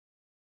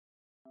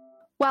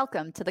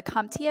Welcome to the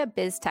CompTIA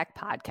BizTech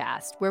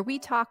podcast, where we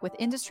talk with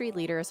industry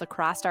leaders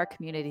across our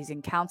communities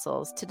and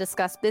councils to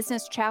discuss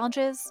business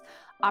challenges,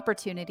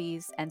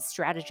 opportunities, and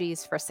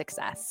strategies for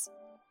success.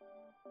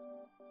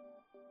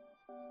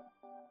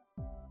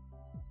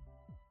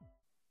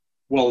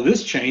 Well,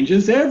 this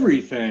changes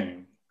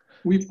everything.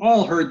 We've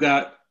all heard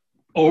that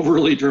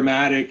overly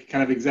dramatic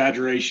kind of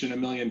exaggeration a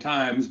million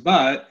times,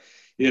 but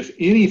if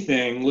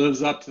anything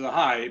lives up to the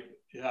hype,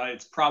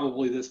 it's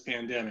probably this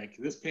pandemic.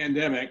 This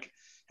pandemic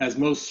has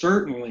most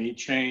certainly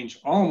changed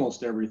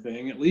almost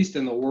everything, at least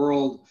in the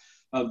world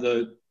of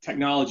the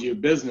technology of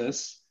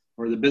business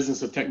or the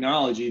business of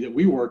technology that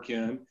we work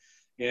in.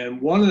 And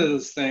one of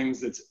those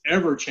things that's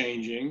ever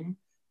changing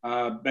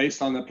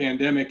based on the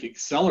pandemic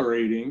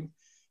accelerating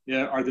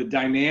are the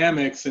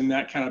dynamics in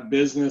that kind of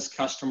business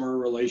customer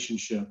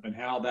relationship and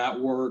how that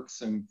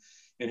works and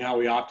how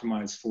we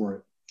optimize for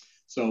it.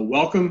 So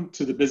welcome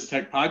to the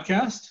BizTech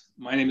podcast.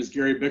 My name is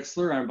Gary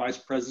Bixler. I'm Vice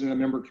President of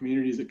Member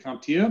Communities at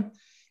CompTIA,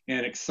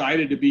 and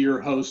excited to be your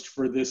host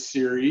for this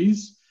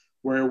series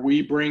where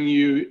we bring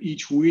you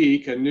each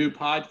week a new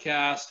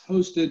podcast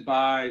hosted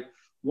by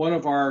one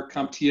of our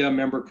CompTIA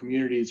member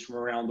communities from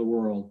around the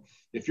world.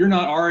 If you're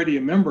not already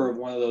a member of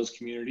one of those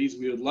communities,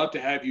 we would love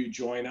to have you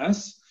join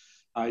us.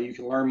 You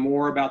can learn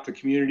more about the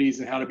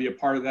communities and how to be a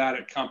part of that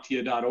at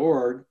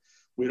CompTIA.org.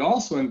 We'd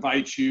also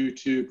invite you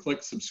to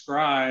click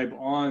subscribe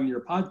on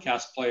your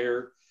podcast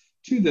player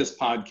to this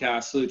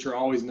podcast so that you're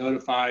always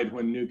notified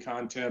when new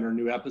content or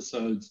new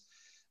episodes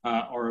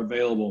are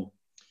available.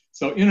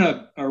 So in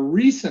a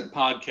recent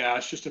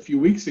podcast just a few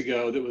weeks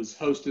ago that was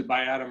hosted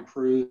by Adam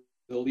Prue,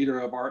 the leader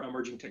of our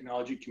emerging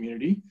technology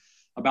community,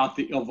 about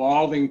the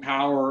evolving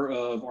power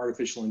of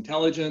artificial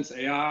intelligence,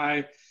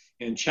 AI,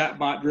 and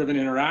chatbot-driven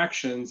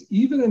interactions,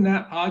 even in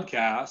that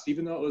podcast,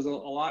 even though it was a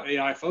lot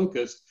AI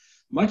focused,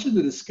 much of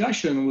the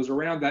discussion was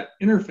around that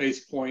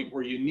interface point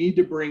where you need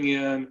to bring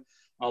in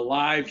a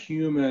live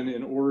human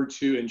in order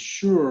to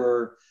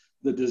ensure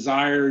the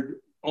desired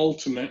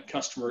ultimate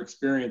customer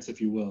experience, if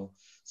you will.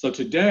 So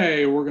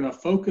today we're going to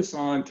focus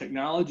on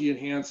technology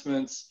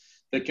enhancements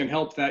that can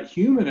help that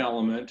human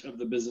element of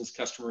the business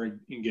customer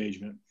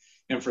engagement.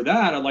 And for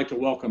that, I'd like to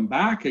welcome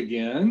back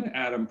again,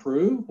 Adam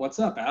Prue. What's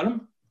up,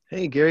 Adam?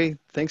 Hey, Gary.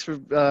 Thanks for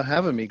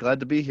having me. Glad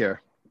to be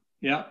here.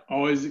 Yeah,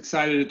 always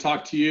excited to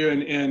talk to you.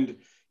 And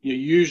you know,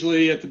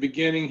 usually at the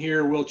beginning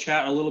here, we'll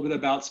chat a little bit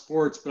about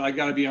sports, but I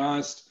got to be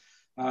honest,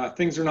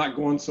 things are not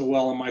going so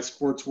well in my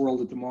sports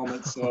world at the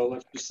moment. So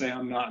let's just say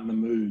I'm not in the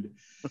mood.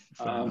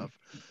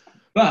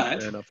 But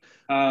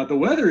the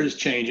weather is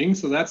changing,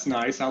 so that's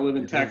nice. I live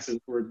in Texas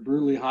where it's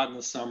brutally hot in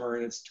the summer,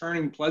 and it's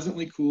turning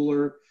pleasantly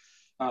cooler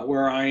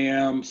where I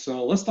am.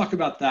 So let's talk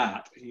about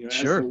that. You know,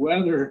 sure. As the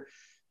weather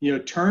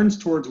turns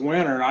towards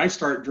winter, I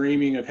start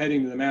dreaming of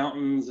heading to the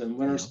mountains and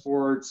winter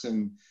sports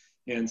and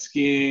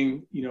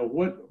skiing. You know,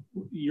 what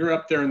you're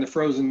up there in the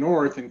frozen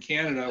north in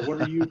Canada,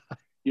 what are you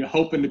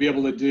hoping to be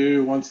able to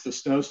do once the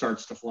snow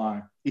starts to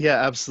fly?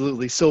 Yeah,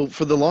 absolutely. So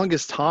for the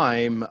longest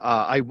time,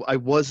 I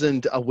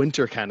wasn't a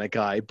winter kind of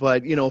guy,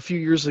 but, a few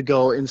years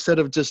ago, instead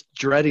of just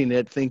dreading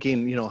it,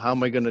 thinking, how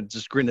am I going to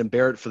just grin and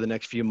bear it for the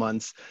next few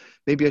months?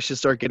 Maybe I should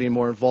start getting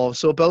more involved.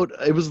 So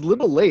it was a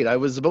little late. I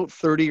was about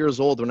 30 years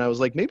old when I was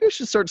like, maybe I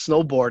should start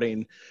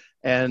snowboarding.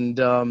 And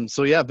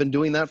so, yeah, I've been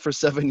doing that for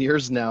 7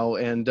 years now,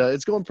 and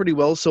it's going pretty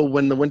well. So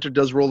when the winter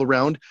does roll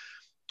around,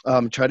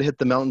 try to hit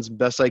the mountains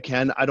best I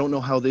can. I don't know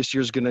how this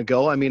year's going to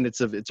go. I mean, it's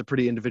a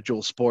pretty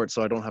individual sport,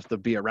 so I don't have to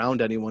be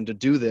around anyone to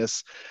do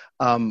this.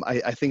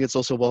 I think it's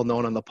also well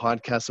known on the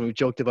podcast, and we've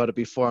joked about it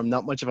before. I'm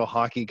not much of a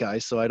hockey guy,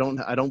 so I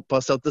don't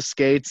bust out the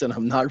skates, and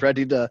I'm not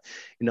ready to,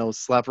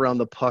 slap around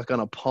the puck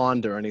on a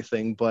pond or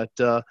anything. But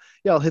yeah,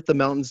 I'll hit the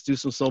mountains, do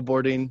some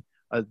snowboarding.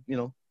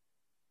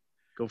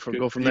 Go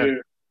from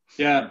there.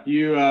 Yeah,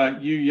 you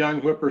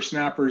young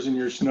whippersnappers and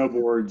your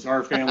snowboards.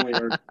 Our family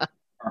are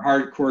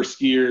hardcore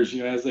skiers.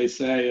 As they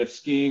say, if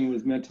skiing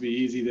was meant to be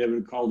easy, they would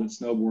have called it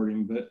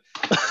snowboarding.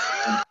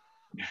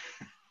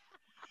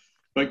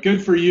 But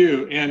good for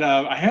you. And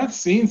I have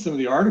seen some of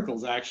the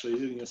articles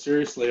actually,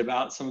 seriously,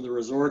 about some of the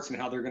resorts and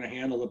how they're going to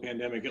handle the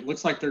pandemic. It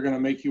looks like they're going to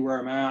make you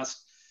wear a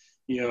mask,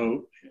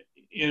 in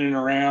and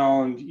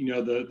around,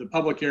 the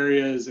public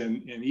areas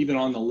and even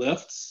on the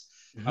lifts.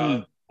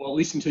 Mm-hmm. Well, at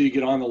least until you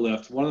get on the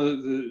lift. One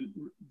of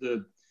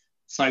the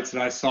sites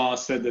that I saw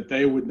said that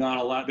they were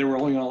only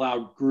going to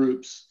allow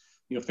groups,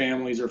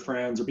 families or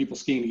friends or people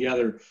skiing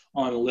together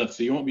on a lift.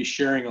 So you won't be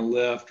sharing a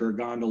lift or a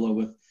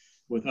gondola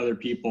with other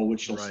people,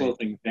 which will slow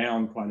things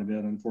down quite a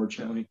bit,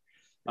 unfortunately.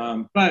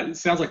 But it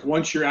sounds like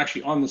once you're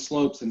actually on the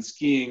slopes and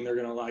skiing, they're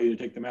going to allow you to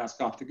take the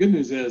mask off. The good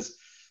news is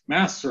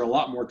masks are a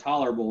lot more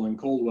tolerable in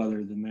cold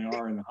weather than they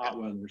are in the hot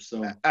weather.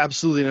 So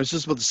absolutely. And I was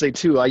just about to say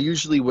too, I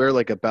usually wear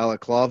like a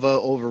balaclava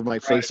over my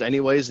face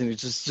anyways, and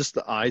it's just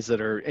the eyes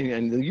that are,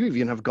 and you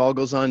even have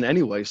goggles on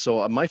anyway.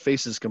 So my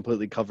face is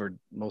completely covered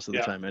most of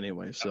the time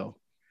anyway. So.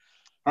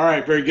 All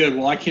right. Very good.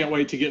 Well, I can't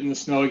wait to get in the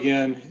snow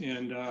again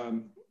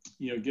and,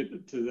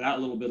 get to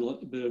that little bit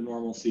of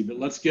normalcy, but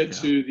let's get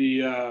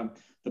to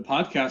the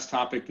podcast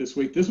topic this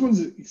week. This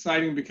one's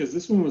exciting because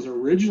this one was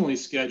originally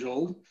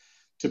scheduled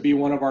to be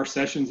one of our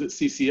sessions at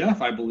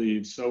CCF, I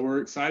believe. So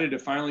we're excited to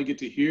finally get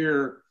to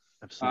hear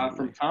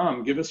from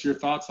Tom. Give us your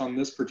thoughts on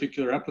this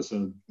particular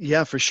episode.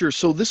 Yeah, for sure.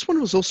 So this one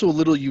was also a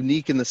little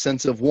unique in the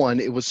sense of, one,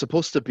 it was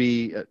supposed to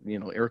be,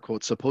 air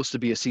quotes, supposed to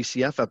be a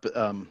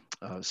CCF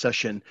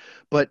session,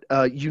 but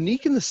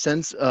unique in the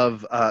sense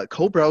of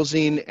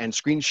co-browsing and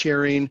screen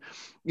sharing.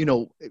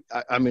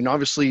 I mean,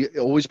 obviously it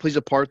always plays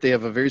a part. They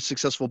have a very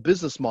successful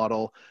business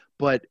model,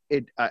 but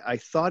I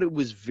thought it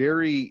was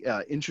very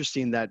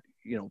interesting that,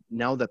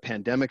 now that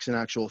pandemic's an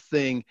actual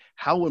thing,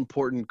 how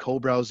important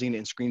co-browsing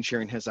and screen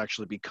sharing has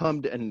actually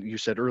become. And you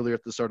said earlier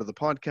at the start of the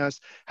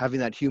podcast, having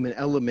that human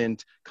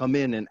element come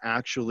in and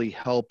actually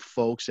help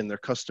folks and their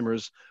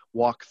customers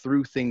walk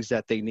through things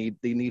that they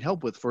need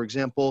help with. For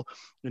example,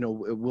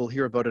 we'll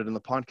hear about it in the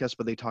podcast,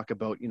 but they talk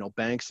about,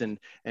 banks and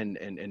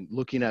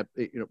looking at,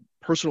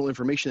 personal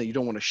information that you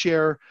don't want to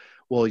share.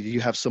 Well, you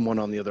have someone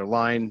on the other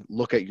line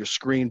look at your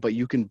screen, but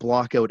you can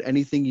block out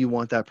anything you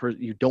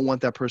don't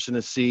want that person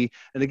to see.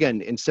 And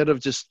again, instead of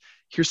just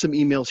here's some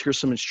emails, here's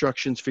some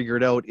instructions, figure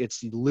it out,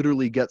 it's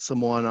literally get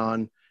someone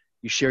on,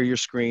 you share your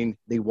screen,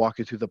 they walk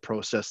you through the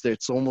process.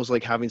 It's almost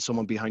like having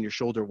someone behind your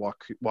shoulder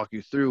walk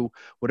you through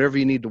whatever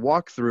you need to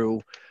walk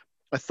through.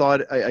 I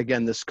thought,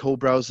 again, this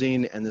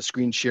co-browsing and the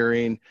screen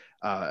sharing,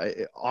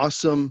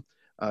 awesome.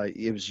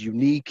 It was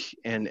unique,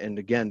 and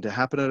again, to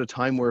happen at a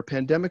time where a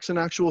pandemic's an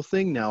actual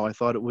thing now, I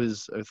thought it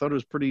was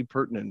pretty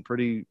pertinent,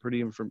 pretty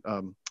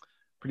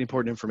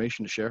important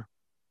information to share.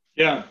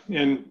 Yeah,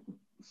 and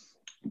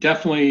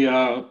definitely,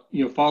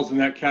 falls in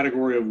that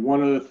category of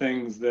one of the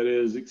things that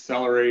is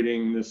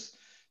accelerating this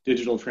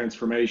digital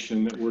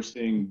transformation that we're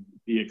seeing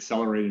be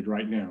accelerated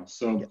right now.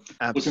 So,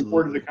 looking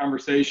forward to the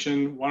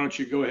conversation. Why don't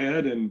you go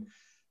ahead and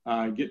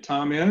get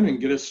Tom in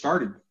and get us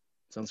started?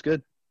 Sounds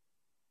good.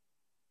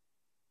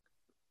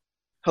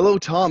 Hello,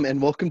 Tom,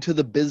 and welcome to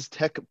the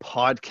BizTech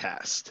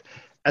Podcast.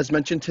 As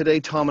mentioned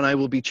today, Tom and I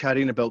will be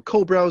chatting about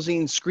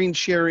co-browsing, screen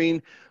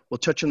sharing. We'll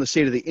touch on the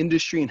state of the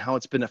industry and how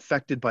it's been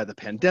affected by the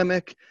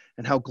pandemic,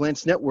 and how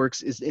Glance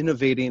Networks is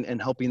innovating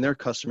and helping their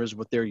customers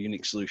with their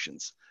unique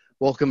solutions.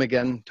 Welcome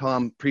again,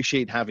 Tom.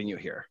 Appreciate having you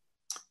here.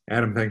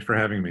 Adam, thanks for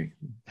having me.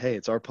 Hey,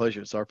 it's our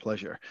pleasure. It's our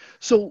pleasure.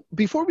 So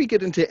before we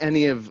get into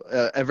any of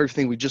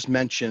everything we just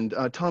mentioned,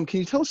 Tom, can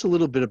you tell us a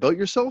little bit about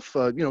yourself?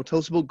 Tell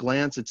us about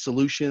Glance, its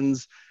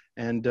solutions,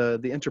 and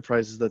the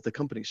enterprises that the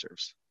company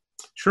serves.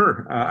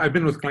 Sure. I've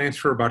been with Glance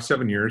for about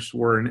 7 years.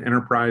 We're an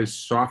enterprise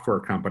software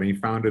company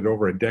founded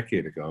over a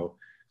decade ago.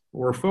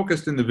 We're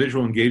focused in the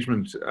visual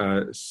engagement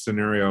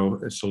scenario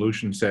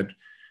solution set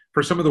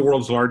for some of the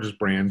world's largest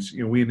brands.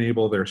 We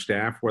enable their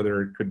staff,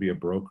 whether it could be a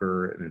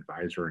broker, an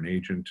advisor, an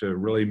agent, to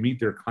really meet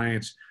their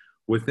clients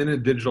within a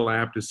digital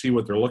app to see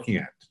what they're looking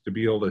at, to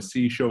be able to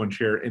see, show, and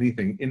share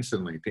anything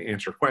instantly, to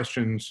answer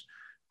questions,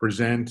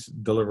 present,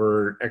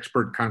 deliver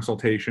expert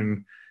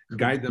consultation,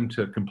 guide them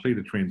to complete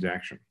a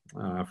transaction.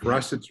 For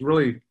us, it's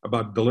really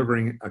about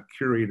delivering a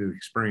curated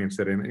experience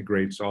that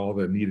integrates all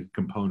the needed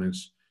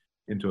components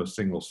into a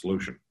single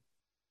solution.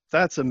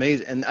 That's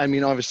amazing. And I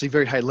mean, obviously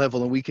very high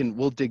level, and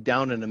we'll dig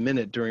down in a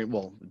minute during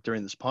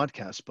this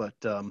podcast, but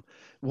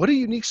what a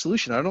unique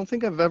solution. I don't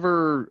think I've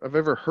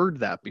ever heard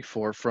that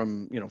before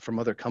from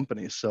other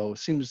companies. So it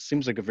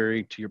seems like a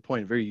very, to your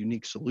point, very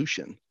unique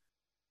solution.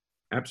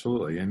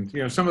 Absolutely. And,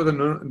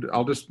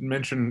 I'll just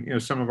mention,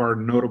 some of our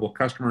notable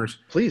customers.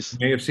 Please.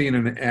 You may have seen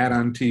an ad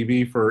on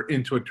TV for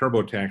Intuit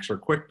TurboTax or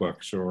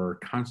QuickBooks or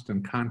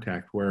Constant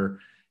Contact, where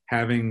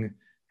having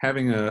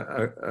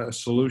a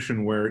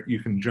solution where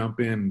you can jump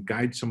in,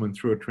 guide someone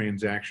through a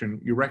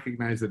transaction. You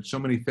recognize that so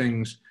many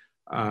things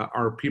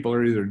people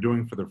are either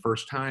doing for the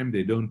first time,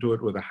 they don't do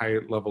it with a high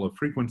level of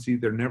frequency,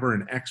 they're never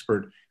an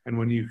expert. And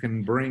when you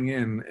can bring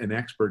in an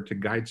expert to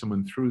guide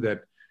someone through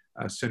that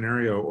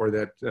scenario or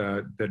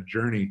that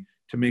journey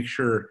to make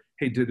sure,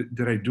 hey,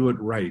 did I do it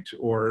right?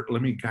 Or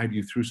let me guide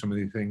you through some of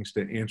these things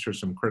to answer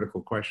some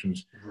critical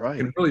questions. Right. It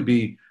can really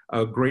be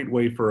a great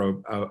way for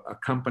a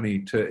company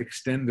to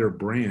extend their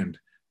brand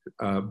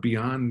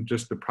beyond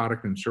just the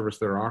product and service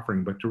they're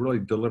offering, but to really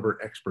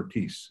deliver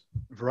expertise.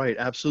 Right,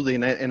 absolutely.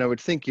 And I would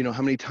think,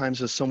 how many times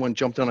has someone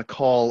jumped on a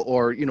call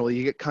or,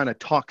 you get kind of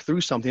talk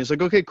through something. It's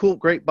like, okay, cool,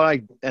 great,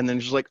 bye. And then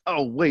it's just like,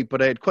 oh, wait,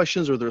 but I had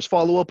questions, or there's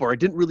follow-up, or I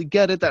didn't really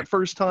get it that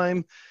first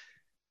time.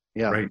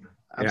 Yeah. Right.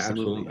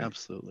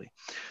 Absolutely.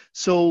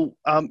 So,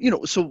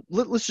 so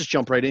let's just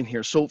jump right in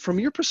here. So from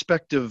your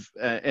perspective,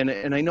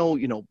 and I know,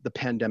 the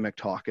pandemic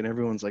talk, and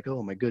everyone's like,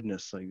 oh my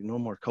goodness, like no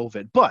more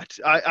COVID, but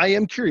I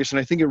am curious, and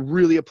I think it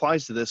really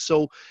applies to this.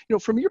 So,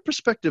 from your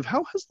perspective,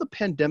 how has the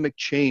pandemic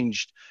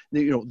changed,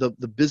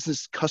 the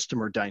business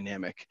customer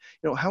dynamic?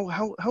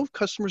 How have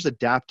customers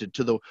adapted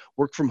to the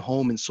work from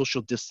home and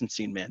social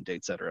distancing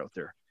mandates that are out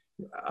there?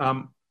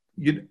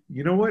 You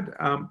know what?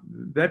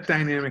 That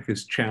dynamic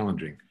is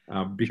challenging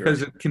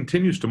because It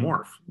continues to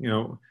morph.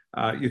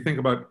 You think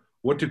about,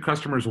 what do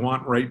customers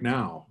want right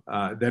now?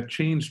 That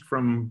changed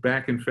from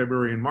back in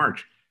February and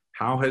March.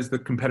 how has the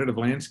competitive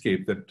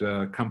landscape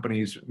that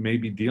companies may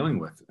be dealing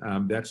with,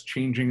 that's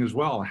changing as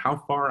well.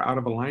 How far out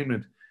of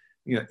alignment,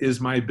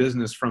 is my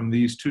business from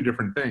these two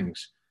different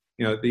things?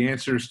 The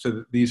answers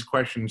to these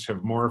questions have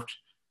morphed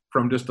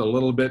from just a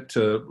little bit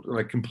to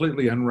like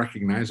completely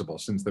unrecognizable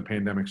since the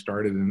pandemic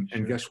started.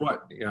 And guess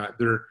what?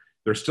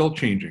 They're still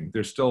changing.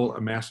 There's still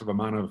a massive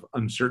amount of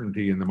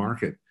uncertainty in the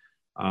market.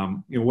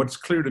 What's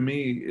clear to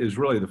me is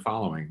really the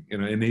following: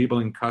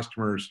 enabling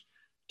customers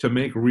to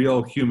make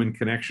real human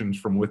connections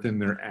from within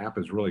their app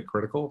is really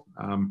critical.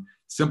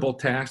 Simple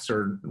tasks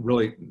are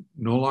really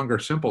no longer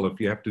simple if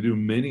you have to do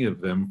many of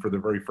them for the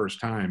very first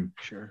time.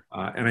 Sure.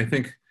 And I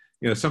think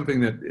something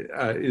that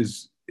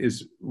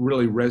is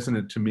really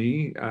resonant to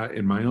me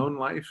in my own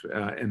life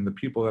and the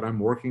people that I'm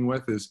working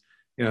with is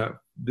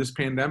this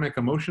pandemic,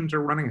 emotions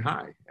are running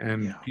high,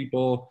 and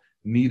people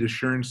need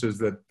assurances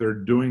that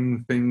they're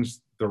doing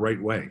things the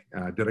right way.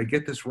 Did I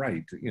get this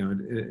right?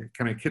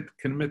 Can I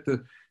commit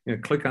to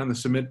click on the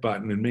submit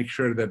button and make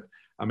sure that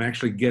I'm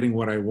actually getting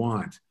what I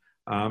want?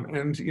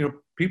 And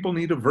people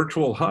need a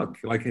virtual hug,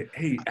 like,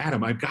 hey,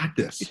 Adam, I've got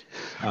this.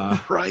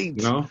 Right.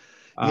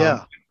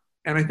 Yeah.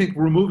 And I think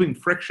removing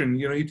friction,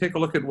 you take a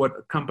look at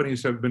what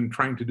companies have been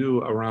trying to do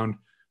around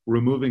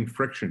removing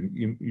friction.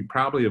 You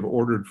probably have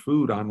ordered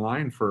food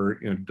online for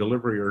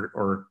delivery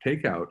or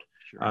takeout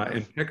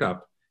and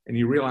pickup, and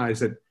you realize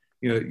that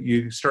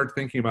you start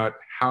thinking about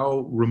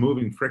how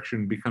removing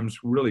friction becomes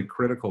really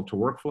critical to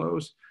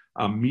workflows,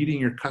 meeting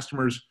your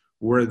customers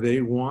where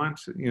they want,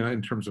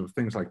 in terms of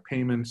things like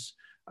payments,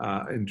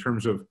 in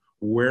terms of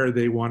where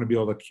they want to be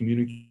able to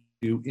communicate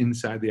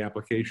inside the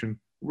application.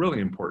 Really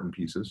important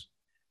pieces.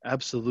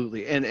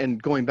 Absolutely.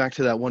 And going back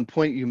to that one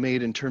point you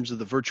made in terms of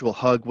the virtual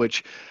hug,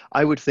 which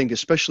I would think,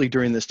 especially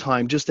during this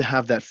time, just to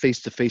have that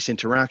face-to-face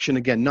interaction,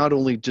 again, not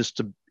only just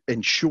to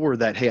ensure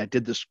that, hey, I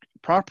did this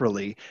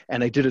properly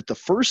and I did it the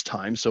first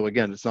time. So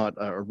again, it's not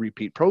a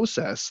repeat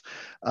process.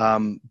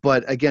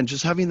 But again,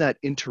 just having that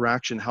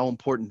interaction, how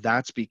important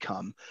that's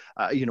become.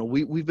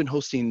 We've been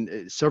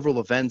hosting several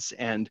events,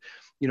 and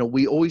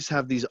we always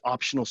have these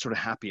optional sort of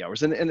happy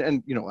hours.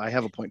 And I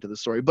have a point to the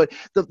story, but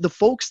the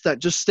folks that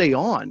just stay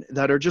on,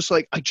 that are just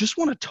like, I just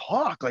want to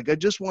talk. Like, I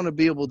just want to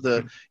be able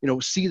to,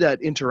 see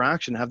that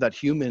interaction, have that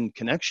human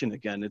connection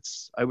again.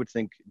 I would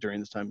think during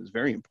this time is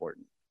very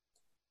important.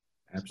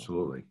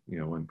 Absolutely.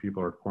 When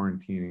people are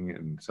quarantining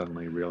and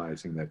suddenly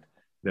realizing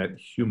that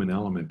human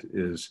element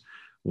is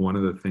one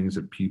of the things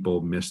that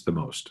people miss the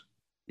most.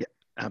 Yeah,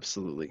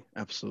 absolutely.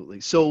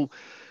 Absolutely. So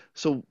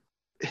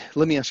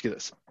let me ask you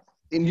this.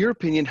 In your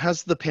opinion,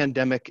 has the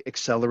pandemic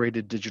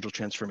accelerated digital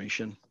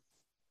transformation?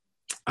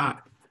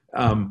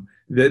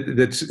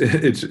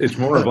 It's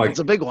more of like, it's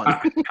a big one.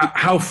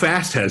 How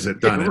fast has it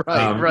done it?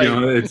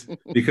 Right. It's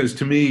because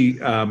to me,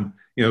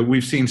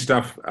 we've seen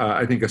stuff.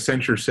 I think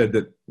Accenture said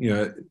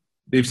that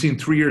they've seen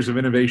 3 years of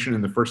innovation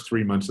in the first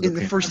 3 months of the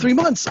pandemic. First 3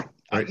 months,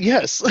 right?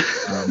 Yes.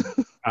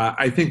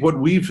 I think what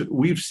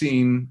we've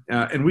seen,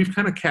 and we've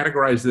kind of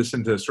categorized this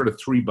into sort of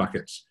 3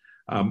 buckets.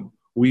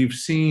 We've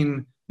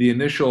seen the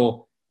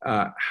initial.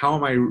 How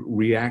am I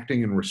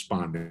reacting and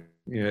responding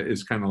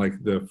is kind of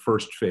like the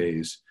first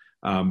phase.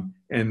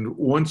 And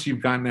once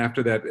you've gotten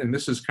after that, and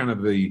this is kind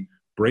of the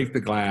break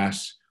the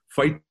glass,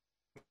 fight.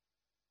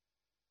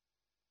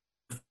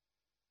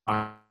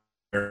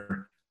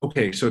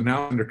 Okay, so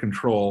now under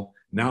control,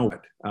 now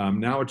what?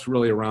 Now it's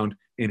really around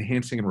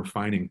enhancing and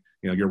refining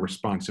your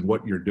response and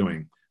what you're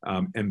doing.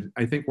 And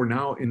I think we're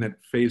now in that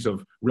phase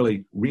of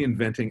really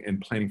reinventing and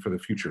planning for the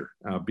future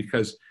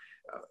because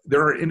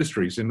there are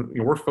industries, and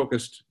we're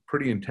focused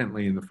pretty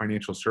intently in the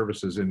financial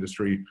services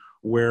industry,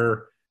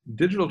 where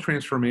digital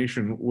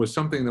transformation was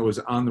something that was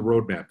on the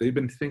roadmap. They've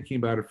been thinking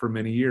about it for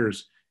many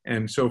years.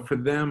 And so for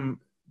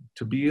them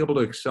to be able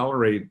to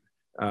accelerate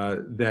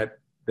that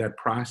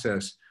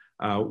process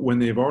when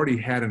they've already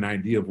had an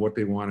idea of what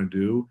they want to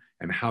do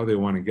and how they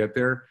want to get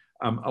there,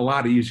 a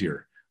lot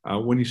easier.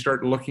 When you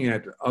start looking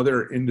at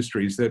other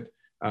industries that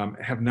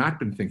have not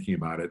been thinking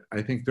about it,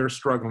 I think they're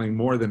struggling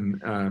more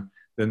than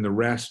the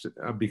rest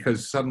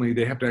because suddenly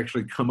they have to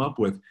actually come up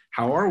with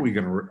how are we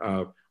going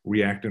to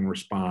react and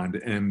respond,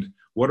 and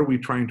what are we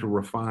trying to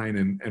refine,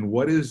 and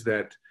what is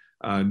that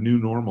new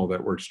normal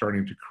that we're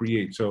starting to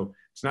create. So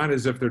it's not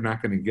as if they're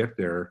not going to get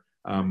there,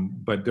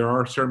 but there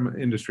are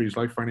certain industries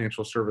like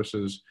financial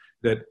services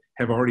that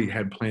have already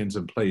had plans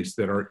in place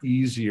that are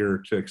easier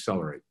to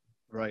accelerate.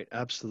 Right.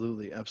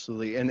 Absolutely.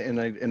 Absolutely.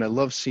 And I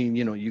love seeing,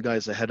 you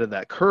guys ahead of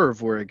that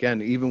curve where,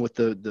 again, even with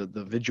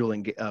the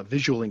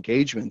visual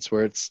engagements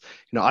where it's,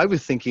 I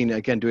was thinking,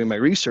 again, doing my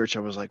research, I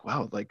was like,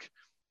 wow, like,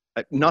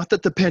 not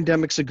that the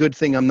pandemic's a good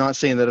thing. I'm not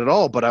saying that at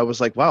all, but I was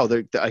like, wow,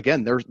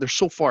 they're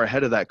so far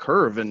ahead of that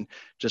curve, and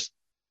just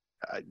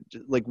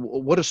like,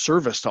 what a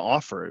service to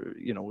offer,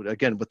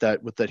 again, with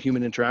that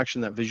human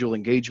interaction, that visual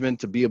engagement,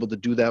 to be able to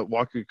do that,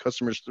 walk your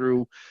customers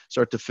through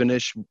start to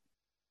finish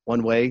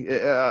one way.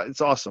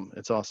 It's awesome.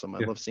 It's awesome. I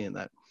love seeing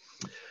that.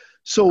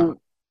 So,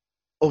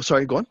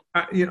 sorry, go on.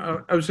 I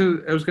was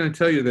going to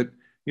tell you that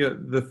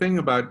the thing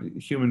about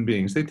human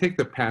beings, they take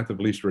the path of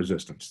least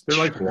resistance. They're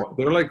like Sure.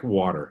 they're like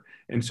water,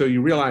 and so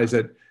you realize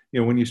that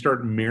when you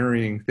start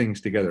marrying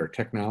things together,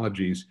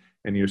 technologies,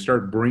 and you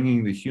start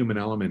bringing the human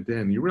element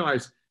in, you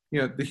realize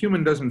the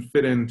human doesn't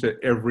fit into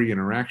every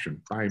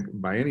interaction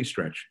by any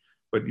stretch,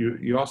 but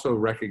you also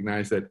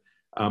recognize that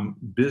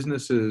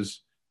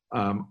businesses,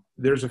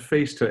 there's a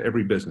face to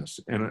every business,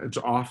 and it's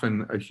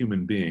often a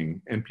human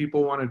being, and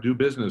people want to do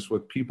business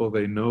with people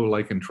they know,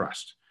 like, and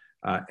trust.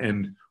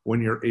 And when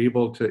you're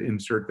able to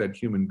insert that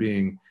human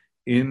being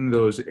in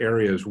those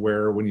areas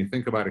where, when you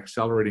think about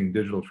accelerating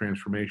digital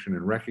transformation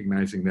and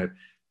recognizing that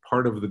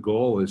part of the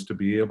goal is to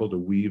be able to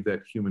weave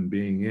that human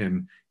being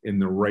in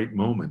the right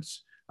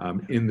moments,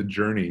 in the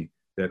journey,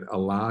 that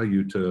allow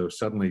you to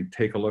suddenly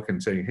take a look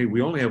and say, hey,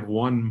 we only have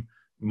one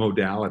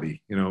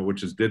modality,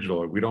 which is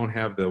digital. We don't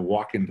have the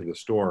walk into the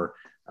store.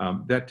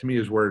 That to me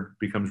is where it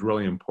becomes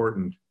really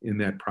important in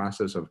that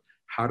process of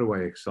how do I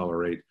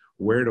accelerate,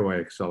 where do I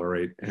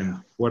accelerate, and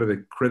what are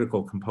the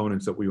critical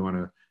components that we want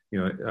to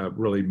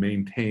really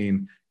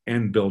maintain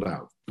and build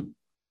out.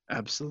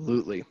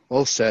 Absolutely.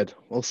 Well said.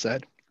 Well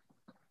said.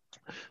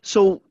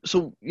 So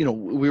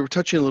we were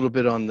touching a little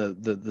bit on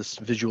this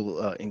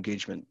visual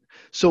engagement.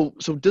 So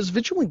does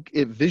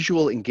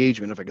visual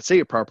engagement, if I could say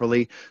it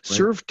properly,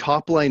 serve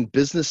top line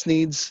business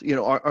needs?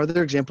 Are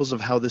there examples of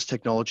how this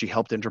technology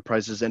helped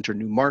enterprises enter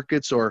new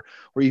markets or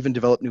even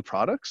develop new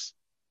products?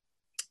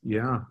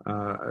 Yeah,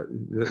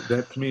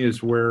 that to me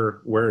is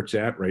where it's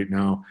at right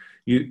now.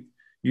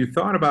 You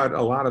thought about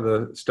a lot of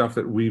the stuff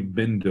that we've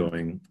been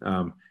doing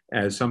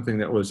as something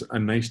that was a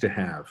nice to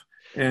have.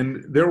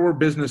 And there were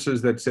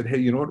businesses that said, hey,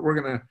 you know what,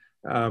 we're going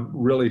to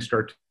really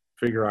start to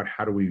figure out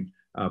how do we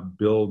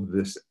build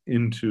this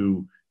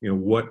into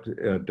what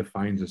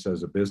defines us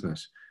as a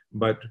business.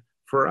 But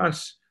for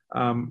us,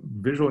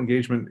 visual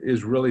engagement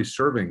is really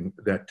serving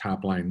that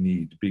top line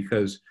need,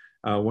 because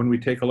when we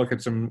take a look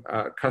at some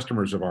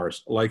customers of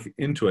ours, like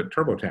Intuit,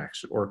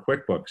 TurboTax, or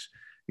QuickBooks,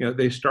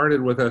 they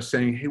started with us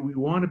saying, hey, we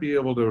want to be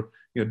able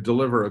to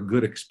deliver a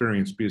good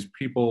experience, because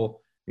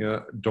people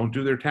don't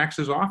do their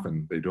taxes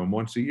often. They do them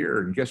once a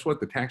year. And guess what?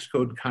 The tax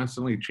code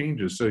constantly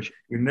changes. So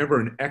you're never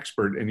an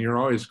expert, and you're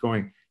always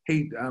going,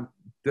 hey,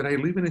 did I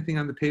leave anything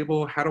on the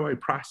table? How do I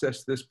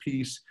process this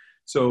piece?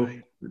 So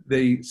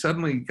they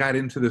suddenly got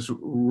into this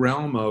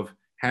realm of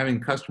having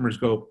customers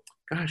go,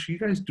 gosh, you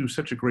guys do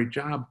such a great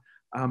job.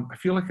 I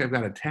feel like I've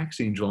got a tax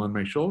angel on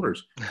my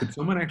shoulders. Could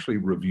someone actually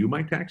review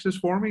my taxes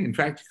for me? In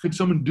fact, could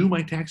someone do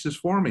my taxes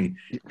for me?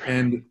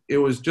 And it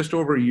was just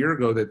over a year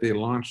ago that they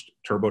launched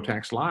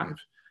TurboTax Live,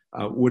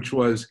 which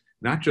was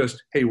not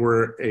just, hey,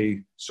 we're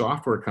a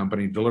software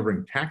company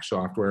delivering tax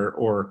software,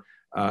 or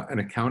an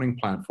accounting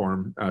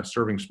platform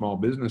serving small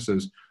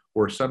businesses.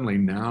 We're suddenly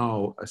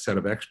now a set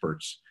of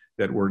experts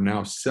that we're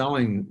now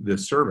selling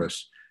this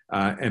service.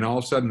 And all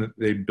of a sudden,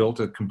 they built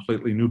a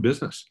completely new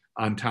business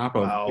on top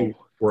of, Wow. hey,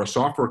 we're a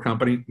software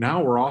company.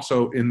 Now we're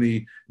also in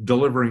the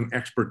delivering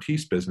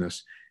expertise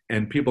business.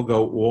 And people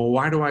go, well,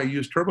 why do I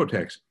use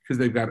TurboTax? Because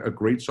they've got a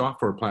great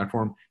software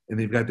platform, and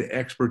they've got the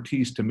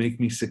expertise to make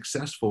me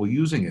successful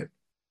using it.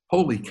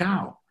 Holy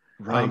cow.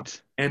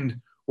 Right.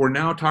 And we're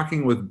now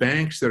talking with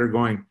banks that are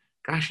going,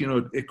 gosh,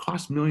 it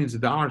costs millions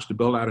of dollars to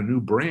build out a new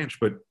branch,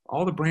 but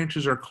all the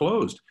branches are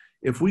closed.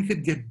 If we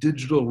could get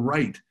digital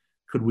right,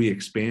 could we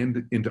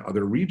expand into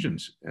other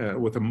regions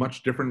with a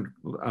much different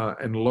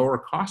and lower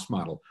cost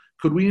model?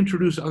 Could we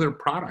introduce other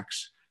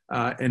products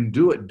and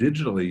do it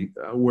digitally,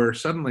 where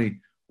suddenly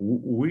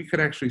we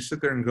could actually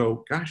sit there and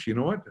go, gosh, you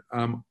know what?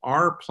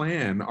 Our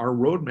plan, our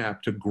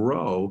roadmap to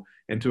grow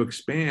and to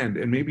expand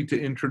and maybe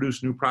to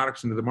introduce new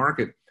products into the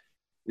market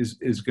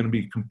is going to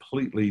be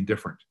completely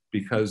different.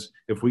 Because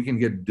if we can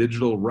get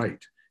digital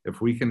right,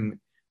 if we can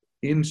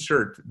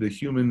insert the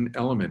human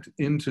element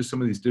into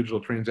some of these digital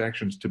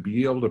transactions to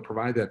be able to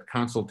provide that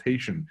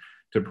consultation,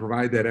 to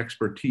provide that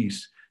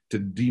expertise, to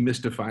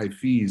demystify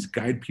fees,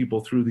 guide people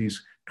through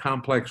these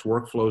complex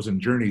workflows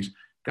and journeys,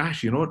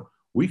 gosh, you know what?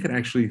 We could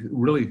actually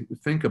really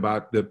think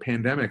about the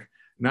pandemic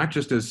not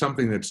just as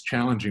something that's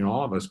challenging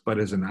all of us, but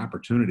as an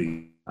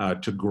opportunity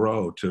to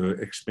grow, to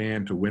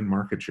expand, to win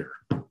market share.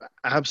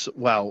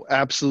 Wow,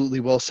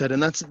 absolutely well said.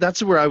 And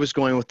that's where I was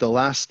going with the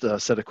last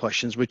set of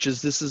questions, which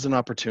is, this is an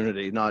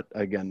opportunity, not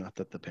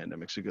that the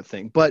pandemic's a good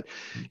thing, but,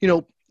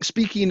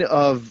 speaking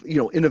of,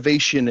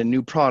 innovation and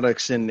new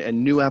products and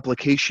new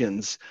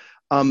applications,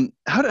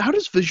 how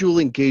does visual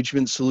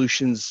engagement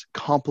solutions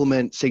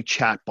complement, say,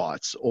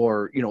 chatbots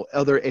or,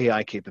 other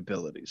AI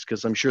capabilities?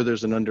 Because I'm sure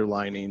there's an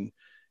underlining,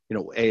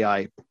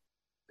 AI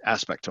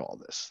aspect to all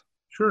this.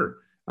 Sure.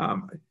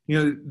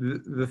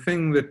 The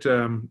thing that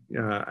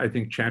I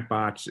think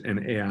chatbots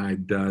and AI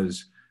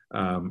does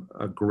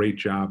a great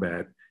job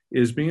at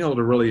is being able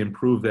to really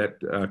improve that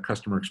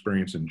customer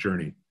experience and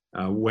journey.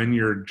 When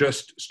you're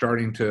just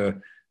starting to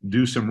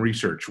do some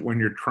research, when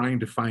you're trying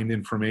to find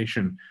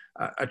information,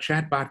 a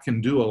chatbot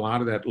can do a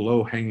lot of that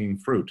low-hanging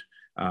fruit.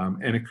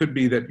 And it could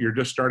be that you're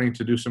just starting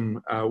to do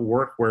some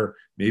work where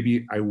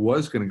maybe I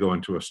was going to go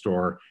into a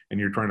store and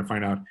you're trying to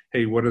find out,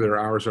 hey, what are their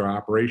hours of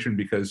operation?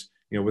 Because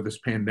with this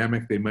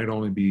pandemic, they might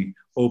only be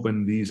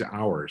open these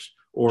hours,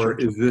 or Sure.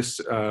 is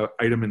this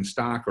item in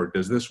stock, or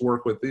does this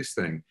work with this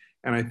thing?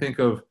 And I think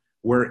of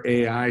where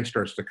AI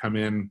starts to come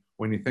in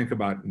when you think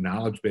about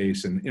knowledge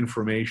base and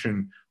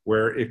information,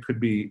 where it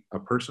could be a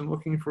person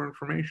looking for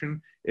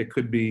information, it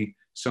could be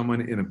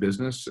someone in a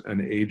business,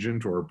 an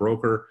agent or a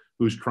broker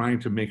who's trying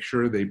to make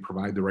sure they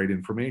provide the right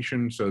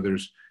information. So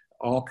there's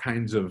all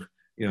kinds of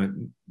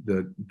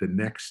the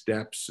next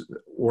steps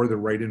or the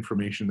right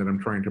information that I'm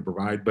trying to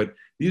provide. But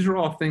these are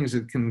all things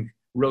that can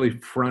really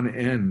front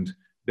end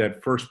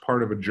that first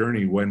part of a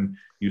journey when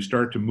you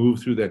start to move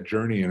through that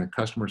journey and a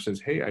customer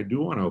says, hey, I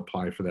do want to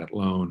apply for that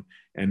loan.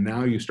 And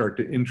now you start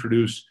to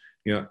introduce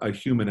a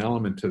human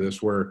element to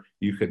this, where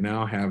you could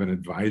now have an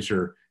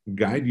advisor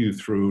guide you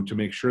through to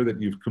make sure that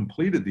you've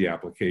completed the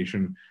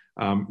application.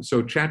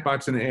 So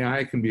chatbots and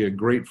AI can be a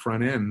great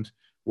front end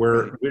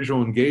where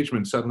visual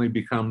engagement suddenly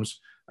becomes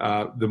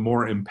the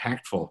more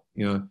impactful,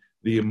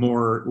 the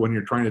more, when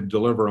you're trying to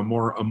deliver a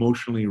more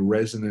emotionally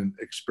resonant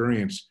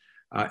experience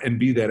and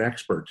be that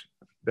expert.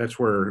 That's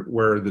where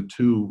the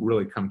two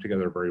really come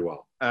together very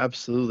well.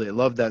 Absolutely. I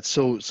love that.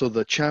 So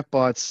the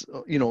chatbots,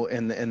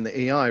 and the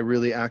AI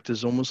really act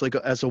as almost like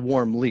as a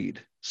warm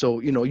lead. So,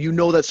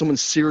 that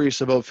someone's serious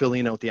about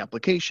filling out the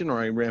application,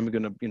 or I'm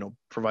going to,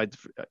 provide,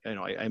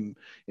 I'm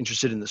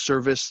interested in the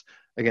service.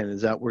 Again,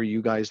 is that where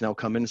you guys now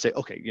come in and say,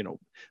 okay,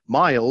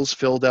 Miles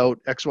filled out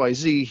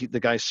XYZ, the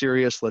guy's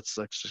serious. Let's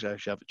actually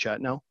have a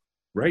chat now.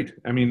 Right.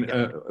 I mean,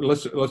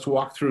 let's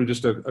walk through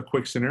just a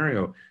quick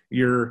scenario.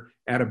 You're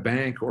at a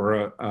bank or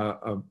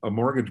a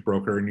mortgage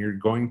broker, and you're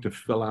going to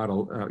fill out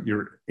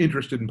you're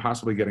interested in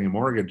possibly getting a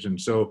mortgage. And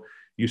so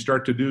you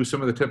start to do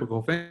some of the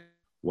typical things.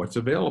 What's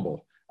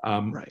available?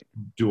 Right.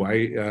 Do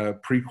I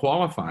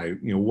pre-qualify?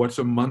 What's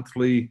a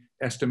monthly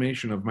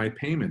estimation of my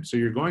payment? So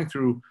you're going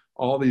through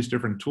all these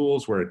different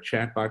tools where a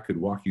chatbot could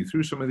walk you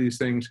through some of these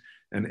things,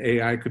 and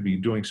AI could be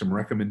doing some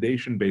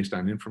recommendation based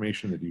on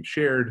information that you've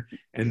shared.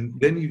 And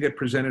then you get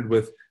presented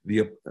with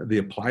the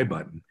apply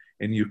button,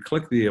 and you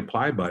click the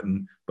apply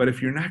button. But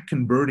if you're not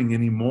converting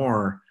any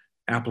more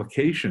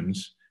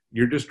applications,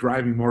 you're just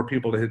driving more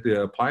people to hit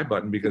the apply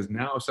button, because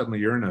now suddenly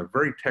you're in a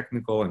very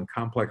technical and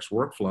complex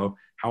workflow.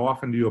 How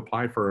often do you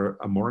apply for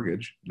a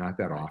mortgage? Not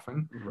that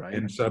often. Right.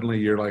 And suddenly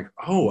you're like,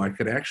 oh, I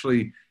could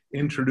actually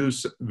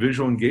introduce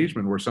visual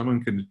engagement where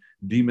someone can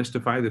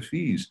demystify the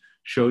fees,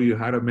 show you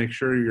how to make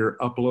sure you're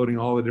uploading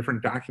all the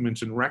different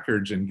documents and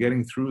records and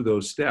getting through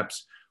those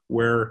steps,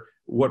 where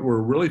what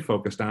we're really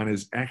focused on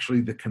is actually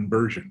the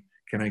conversion.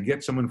 Can I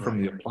get someone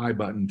from the apply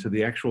button to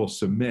the actual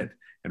submit,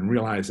 and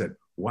realize that,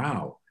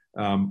 wow,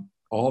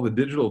 all the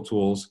digital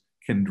tools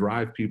can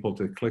drive people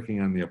to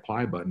clicking on the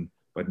apply button,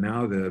 but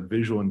now the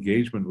visual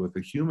engagement with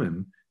the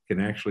human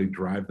can actually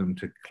drive them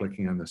to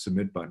clicking on the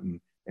submit button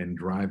and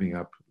driving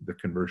up the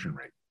conversion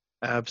rate.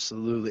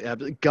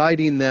 Absolutely.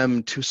 Guiding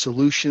them to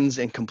solutions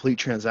and complete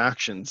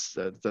transactions.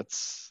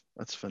 That's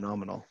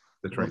phenomenal.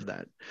 That's Love right.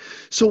 that.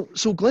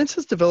 So Glance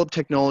has developed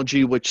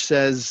technology which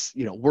says,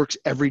 works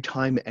every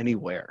time,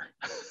 anywhere.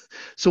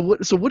 So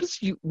what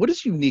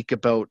is unique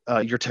about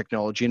your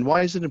technology, and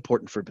why is it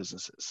important for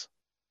businesses?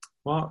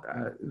 Well,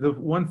 the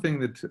one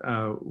thing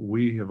that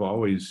we have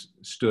always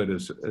stood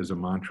as a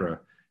mantra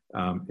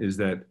is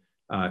that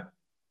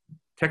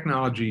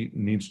technology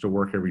needs to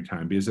work every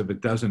time, because if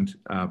it doesn't,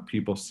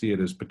 people see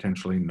it as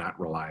potentially not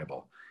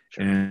reliable.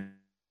 Sure.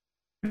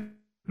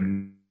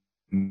 And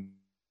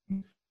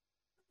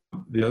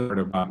the other part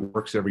about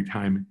works every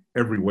time,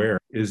 everywhere,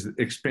 is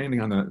expanding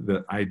on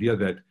the idea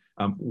that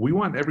we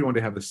want everyone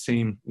to have the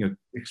same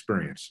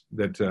experience,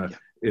 that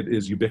it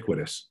is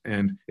ubiquitous.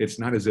 And it's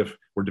not as if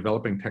we're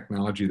developing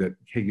technology that,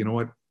 hey, you know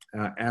what,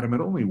 Adam,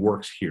 it only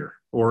works here.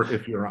 Or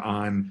if you're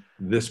on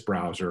this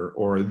browser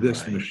or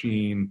this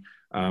machine,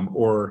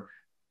 or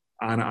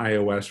on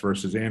iOS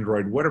versus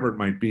Android, whatever it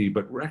might be,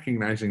 but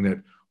recognizing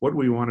that what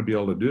we want to be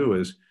able to do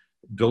is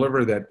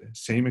deliver that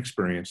same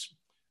experience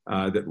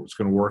that's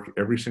going to work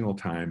every single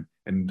time,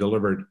 and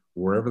delivered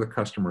wherever the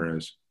customer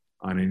is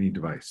on any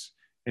device.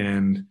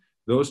 And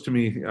those to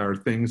me are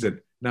things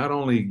that not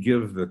only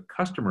give the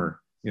customer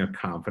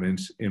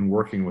confidence in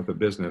working with a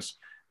business,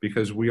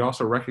 because we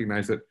also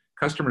recognize that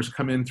customers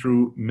come in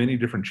through many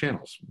different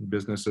channels.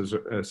 Businesses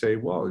say,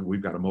 well,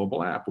 we've got a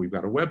mobile app, we've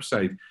got a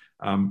website,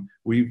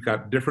 we've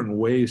got different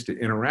ways to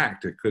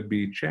interact. It could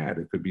be chat,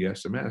 it could be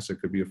SMS, it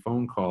could be a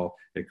phone call,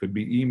 it could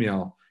be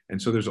email.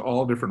 And so there's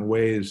all different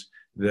ways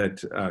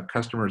that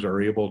customers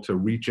are able to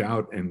reach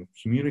out and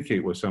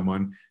communicate with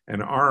someone.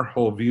 And our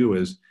whole view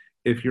is,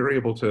 if you're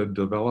able to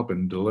develop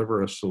and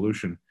deliver a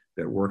solution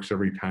that works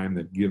every time,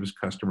 that gives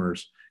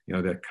customers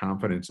that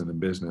confidence in the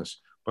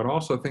business, but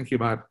also thinking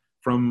about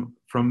from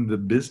the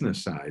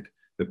business side,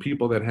 the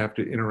people that have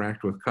to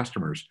interact with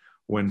customers,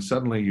 when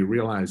suddenly you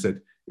realize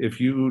that if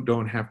you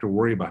don't have to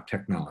worry about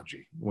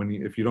technology,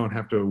 if you don't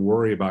have to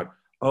worry about,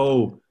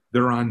 oh,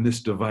 they're on this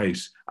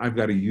device, I've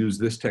got to use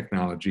this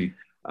technology,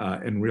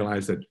 and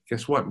realize that,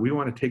 guess what, we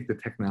want to take the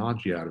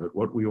technology out of it.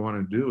 What we want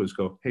to do is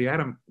go, hey,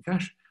 Adam,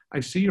 gosh, I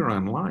see you're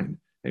online.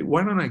 Hey,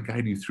 why don't I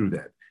guide you through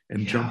that?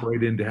 and jump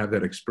right in to have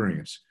that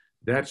experience.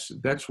 That's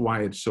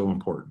why it's so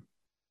important.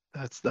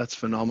 That's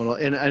phenomenal.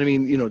 And I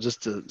mean,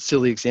 just a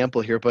silly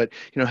example here, but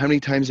how many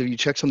times have you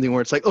checked something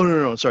where it's like, oh,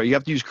 no, sorry, you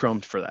have to use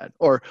Chrome for that,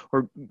 or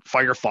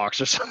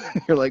Firefox or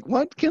something. You're like,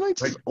 what? Can I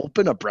just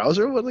open a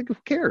browser? What? Like, who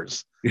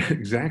cares? Yeah,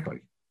 exactly.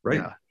 Right.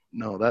 Yeah.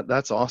 No,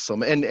 that's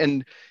awesome. And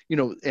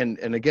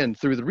again,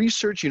 through the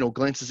research,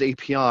 Glance's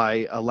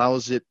API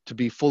allows it to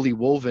be fully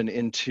woven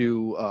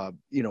into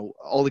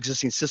all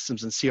existing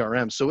systems and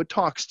CRM. So it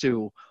talks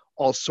to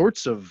all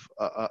sorts of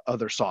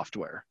other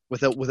software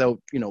without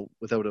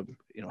a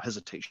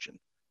hesitation.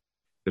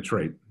 That's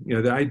right.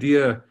 The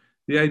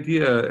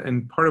idea,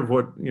 and part of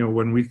what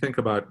when we think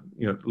about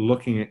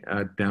looking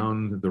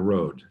down the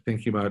road,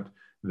 thinking about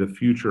the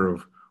future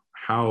of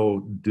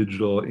how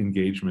digital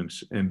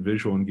engagements and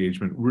visual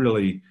engagement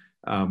really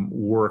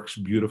works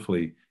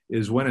beautifully,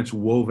 is when it's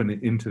woven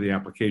into the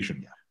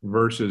application.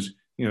 Versus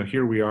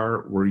here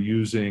we're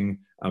using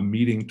a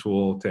meeting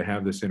tool to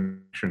have this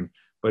interaction.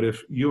 But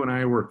if you and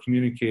I were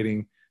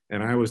communicating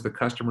and I was the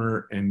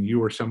customer and you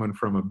were someone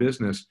from a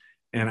business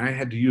and I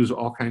had to use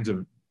all kinds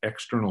of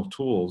external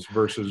tools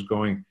versus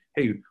going,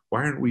 hey,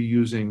 why aren't we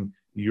using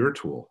your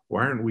tool?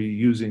 Why aren't we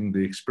using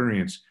the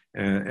experience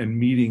and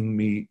meeting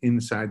me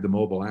inside the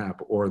mobile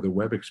app or the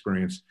web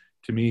experience?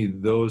 To me,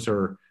 those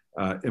are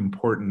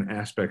important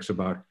aspects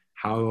about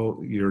how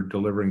you're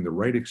delivering the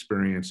right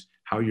experience,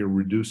 how you're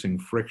reducing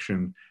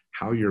friction,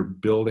 how you're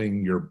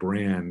building your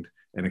brand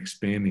and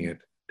expanding it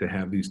to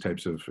have these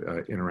types of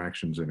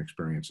interactions and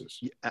experiences.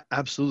 Yeah,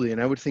 absolutely.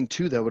 And I would think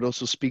too, that would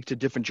also speak to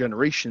different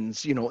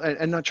generations,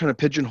 and not trying to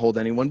pigeonhole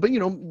anyone, but,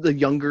 the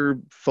younger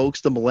folks,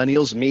 the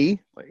millennials,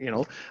 me,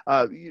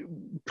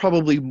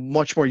 probably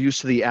much more used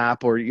to the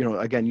app or,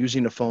 again,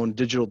 using a phone,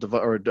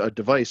 or a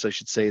device, I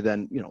should say,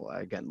 than,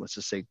 again, let's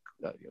just say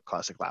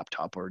classic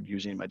laptop or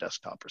using my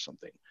desktop or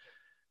something.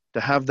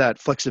 To have that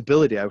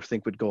flexibility, I would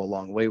think would go a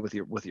long way with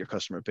your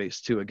customer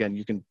base too. Again,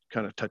 you can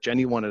kind of touch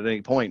anyone at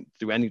any point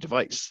through any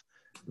device.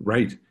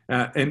 Right.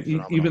 And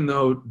even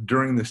though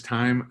during this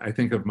time, I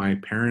think of my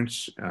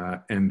parents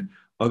and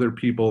other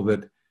people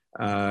that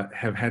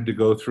have had to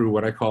go through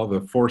what I call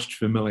the forced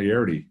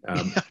familiarity.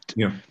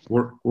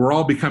 We're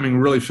all becoming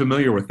really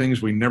familiar with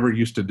things we never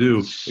used to do,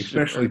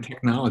 especially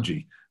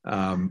technology.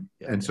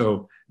 And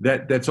so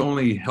that's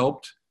only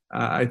helped,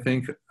 I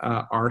think,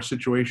 our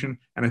situation.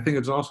 And I think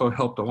it's also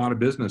helped a lot of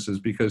businesses,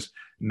 because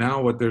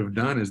now what they've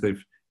done is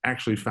they've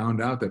actually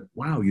found out that,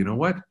 wow, you know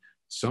what?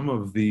 Some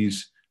of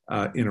these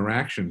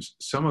interactions,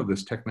 some of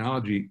this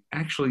technology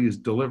actually is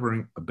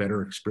delivering a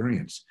better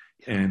experience.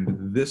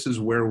 And this is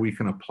where we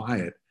can apply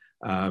it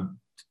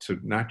to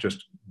not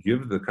just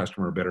give the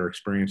customer a better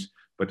experience,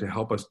 but to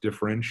help us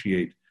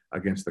differentiate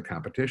against the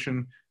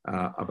competition,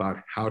 about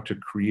how to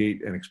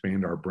create and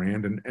expand our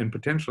brand, and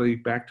potentially,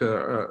 back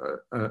to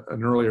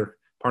an earlier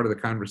part of the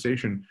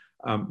conversation,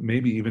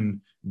 maybe even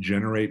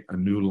generate a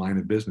new line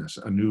of business,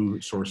 a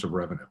new source of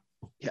revenue.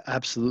 Yeah,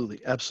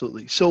 absolutely.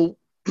 Absolutely. So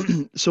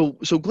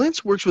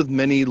Glance works with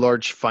many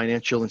large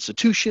financial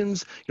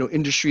institutions,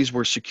 industries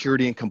where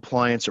security and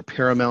compliance are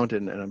paramount.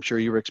 And I'm sure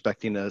you were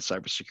expecting a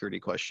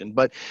cybersecurity question,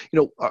 but,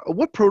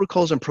 what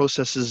protocols and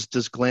processes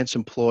does Glance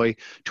employ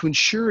to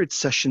ensure its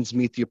sessions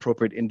meet the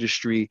appropriate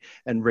industry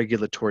and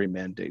regulatory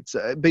mandates?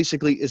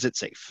 Basically, is it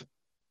safe?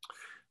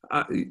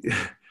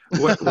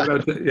 What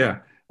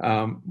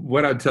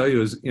I'd tell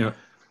you is,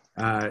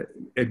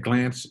 at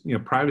Glance,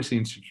 privacy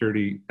and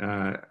security,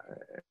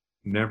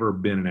 never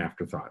been an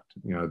afterthought.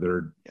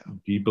 They're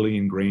deeply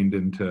ingrained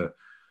into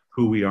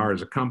who we are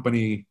as a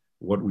company,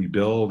 what we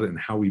build, and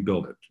how we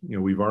build it.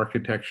 We've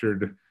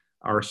architectured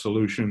our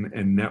solution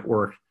and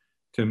network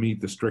to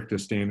meet the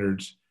strictest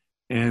standards,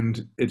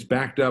 and it's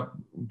backed up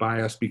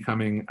by us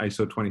becoming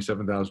ISO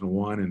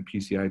 27001 and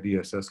PCI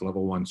DSS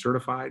Level 1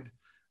 certified.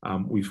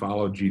 We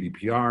follow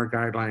GDPR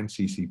guidelines,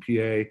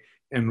 CCPA,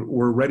 and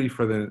we're ready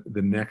for the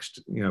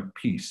next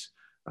piece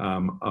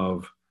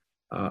of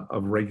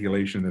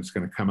regulation that's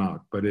going to come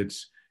out. But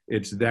it's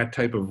that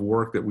type of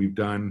work that we've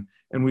done.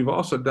 And we've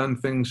also done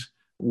things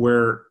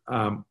where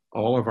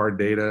all of our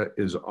data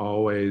is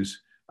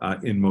always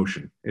in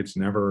motion. It's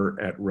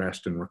never at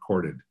rest and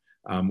recorded.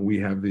 We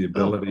have the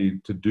ability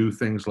to do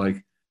things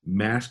like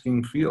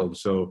masking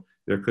fields. So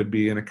there could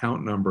be an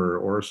account number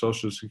or a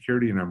social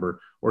security number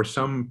or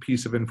some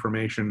piece of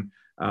information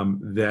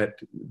that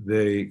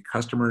the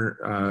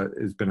customer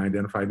has been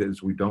identified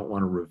as, we don't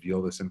want to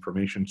reveal this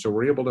information. So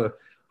we're able to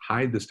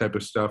hide this type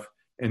of stuff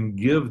and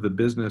give the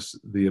business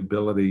the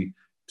ability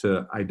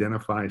to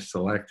identify,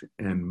 select,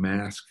 and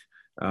mask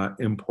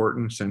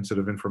important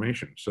sensitive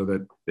information so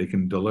that they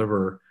can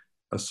deliver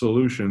a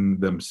solution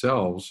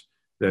themselves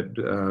that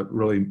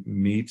really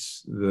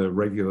meets the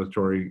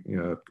regulatory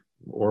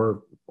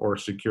or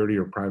security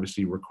or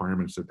privacy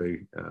requirements that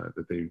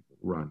they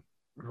run.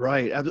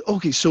 Right.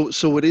 Okay.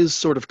 So it is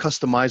sort of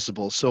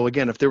customizable. So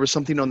again, if there was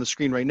something on the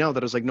screen right now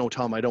that I was like, no,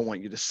 Tom, I don't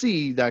want you to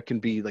see, that can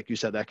be, like you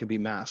said, that can be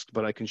masked,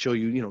 but I can show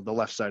you, the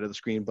left side of the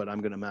screen, but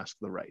I'm going to mask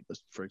the right,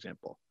 for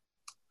example.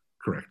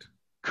 Correct.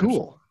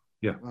 Cool.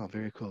 Yeah. Oh,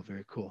 very cool.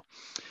 Very cool.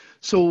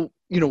 So,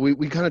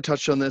 we kind of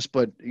touched on this,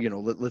 but,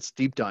 let's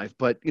deep dive.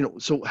 But,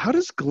 so how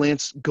does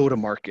Glance go to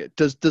market?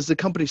 Does the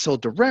company sell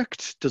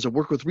direct? Does it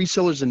work with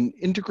resellers and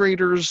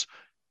integrators?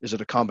 Is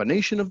it a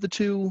combination of the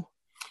two?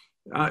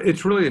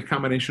 It's really a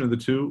combination of the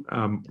two.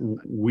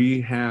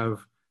 We have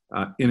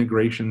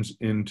integrations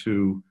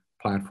into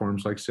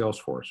platforms like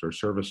Salesforce or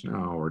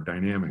ServiceNow or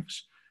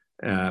Dynamics.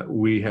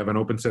 We have an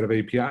open set of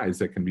APIs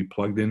that can be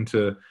plugged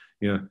into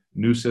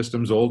new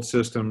systems, old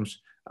systems,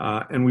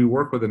 and we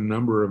work with a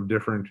number of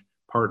different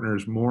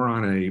partners more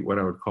on what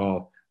I would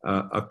call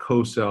a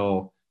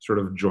co-sell sort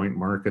of joint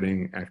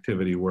marketing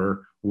activity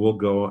where we'll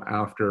go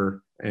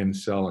after and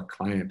sell a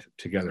client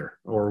together,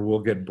 or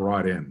we'll get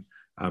brought in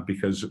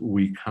because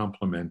we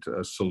complement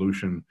a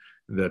solution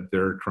that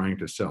they're trying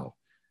to sell.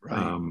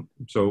 Right.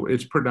 So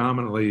it's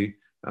predominantly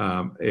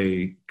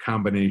a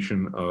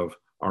combination of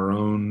our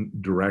own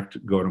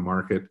direct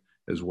go-to-market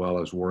as well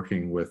as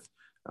working with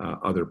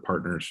other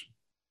partners.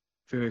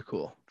 Very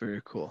cool.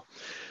 Very cool.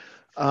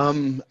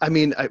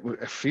 I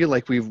feel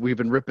like we've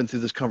been ripping through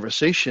this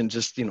conversation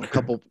just, a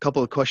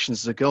couple of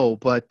questions ago,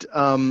 but,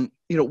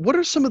 what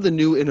are some of the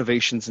new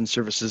innovations and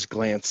services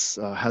Glance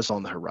has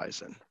on the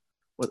horizon?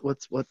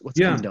 What's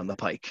coming down the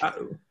pike?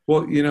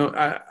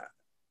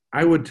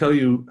 I would tell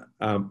you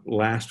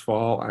last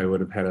fall, I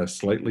would have had a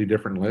slightly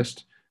different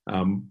list.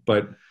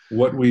 But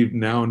what we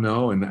now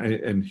know,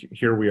 and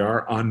here we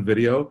are on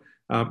video,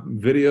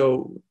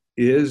 video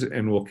is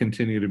and will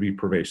continue to be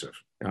pervasive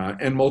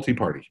and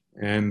multi-party.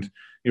 And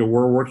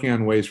we're working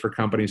on ways for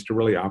companies to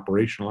really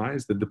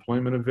operationalize the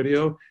deployment of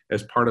video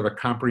as part of a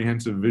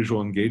comprehensive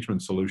visual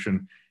engagement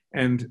solution.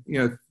 And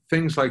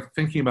things like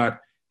thinking about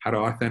how to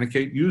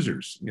authenticate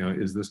users.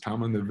 Is this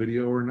Tom in the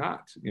video or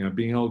not?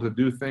 Being able to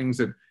do things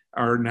that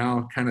are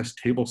now kind of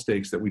table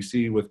stakes that we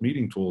see with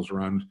meeting tools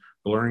around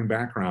blurring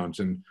backgrounds.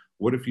 And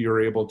what if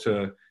you're able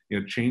to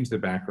change the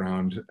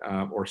background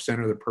or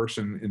center the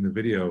person in the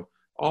video,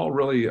 all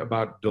really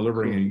about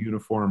delivering a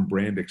uniform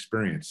brand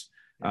experience.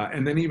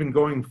 And then even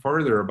going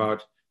further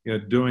about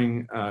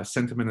doing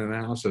sentiment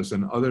analysis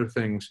and other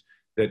things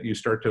that you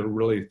start to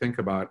really think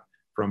about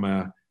from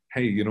a,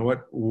 hey, you know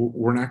what,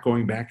 we're not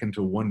going back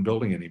into one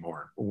building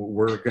anymore.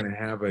 We're going to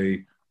have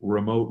a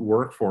remote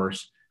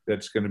workforce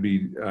that's going to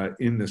be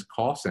in this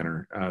call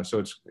center. So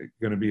it's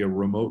going to be a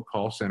remote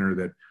call center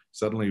that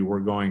suddenly we're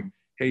going,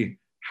 hey,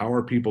 how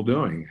are people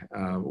doing?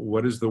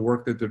 What is the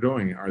work that they're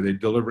doing? Are they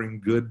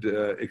delivering good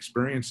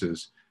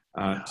experiences?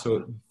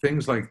 So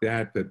things like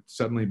that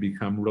suddenly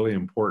become really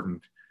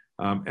important.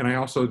 And I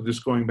also,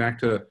 just going back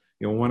to,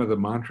 one of the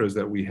mantras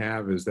that we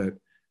have is that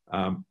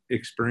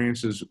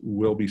experiences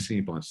will be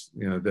seamless,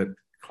 that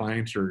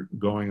clients are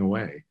going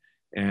away.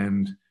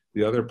 And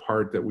the other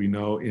part that we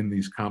know in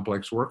these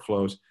complex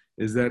workflows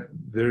is that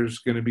there's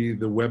going to be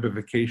the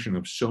webification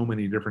of so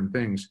many different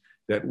things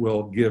that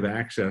will give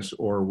access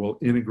or will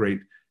integrate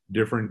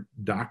different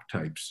doc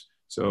types.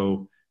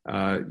 So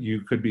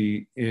you could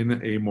be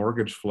in a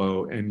mortgage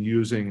flow and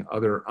using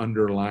other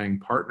underlying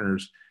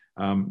partners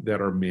that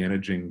are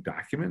managing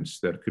documents,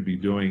 that could be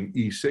doing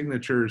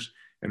e-signatures,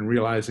 and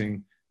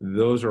realizing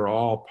those are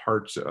all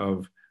parts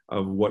of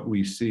what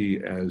we see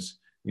as,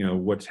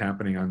 what's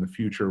happening on the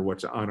future,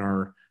 what's on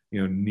our,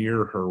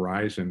 near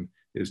horizon,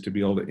 is to be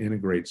able to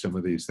integrate some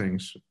of these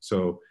things.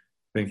 So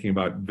thinking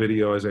about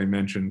video, as I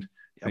mentioned,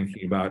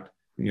 thinking about,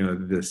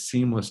 the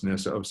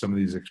seamlessness of some of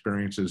these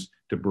experiences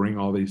to bring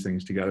all these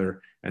things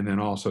together, and then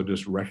also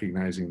just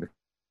recognizing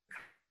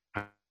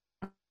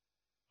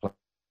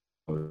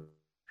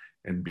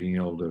and being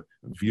able to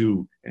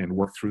view and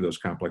work through those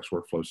complex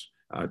workflows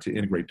to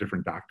integrate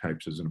different doc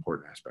types is an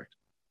important aspect.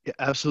 Yeah,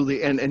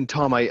 absolutely. And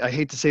Tom, I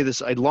hate to say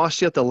this, I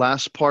lost you at the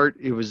last part.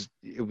 It was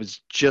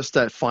just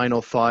that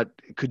final thought.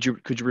 Could you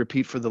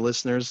repeat for the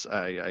listeners?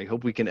 I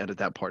hope we can edit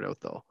that part out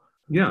though.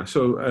 Yeah.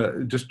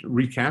 So just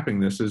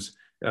recapping this is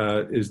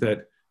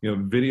that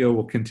video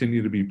will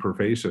continue to be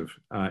pervasive,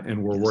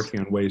 and we're working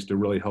on ways to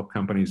really help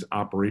companies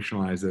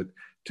operationalize it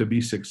to be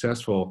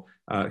successful,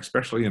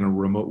 especially in a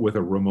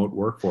remote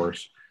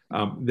workforce.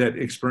 That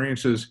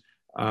experiences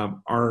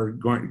are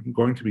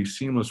going to be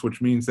seamless, which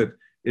means that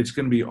it's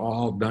going to be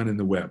all done in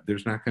the web.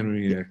 There's not going to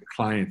be a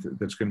client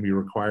that's going to be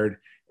required.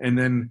 And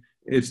then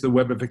it's the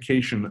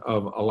webification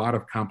of a lot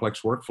of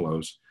complex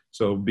workflows.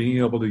 So being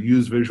able to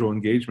use visual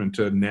engagement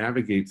to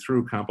navigate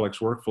through complex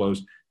workflows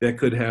that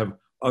could have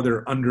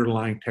other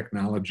underlying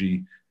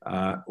technology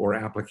or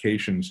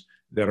applications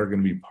that are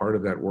going to be part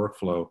of that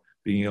workflow,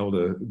 being able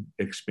to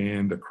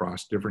expand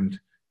across different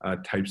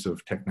types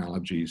of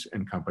technologies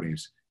and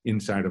companies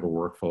inside of a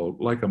workflow,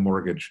 like a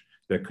mortgage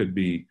that could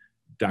be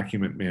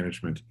document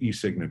management,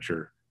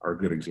 e-signature are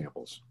good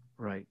examples.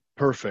 Right.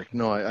 Perfect.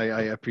 No,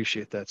 I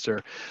appreciate that, sir.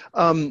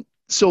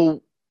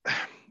 So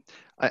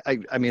I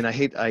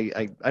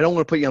don't want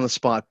to put you on the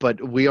spot,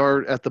 but we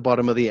are at the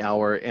bottom of the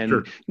hour, and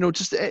sure.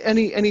 Just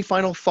any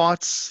final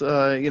thoughts,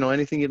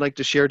 anything you'd like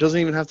to share. It doesn't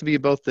even have to be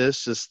about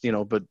this, just,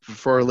 but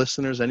for our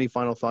listeners, any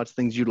final thoughts,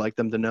 things you'd like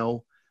them to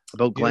know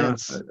about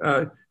Glance?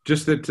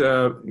 Just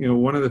that,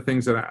 one of the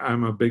things that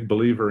I'm a big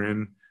believer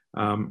in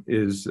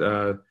is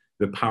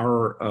the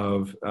power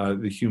of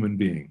the human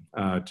being,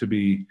 to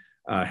be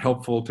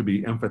helpful, to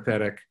be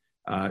empathetic,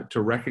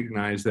 to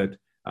recognize that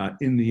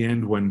in the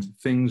end, when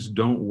things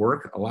don't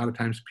work, a lot of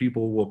times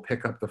people will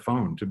pick up the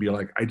phone to be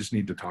like, I just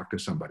need to talk to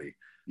somebody.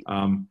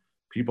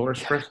 People are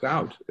stressed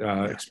out,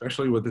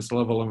 especially with this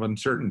level of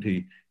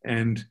uncertainty.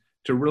 And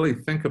to really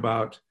think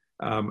about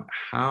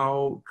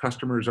how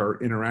customers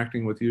are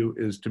interacting with you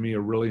is, to me, a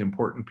really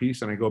important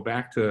piece. And I go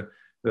back to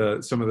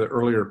some of the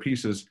earlier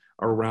pieces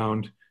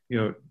around,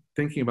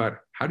 thinking about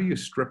how do you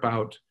strip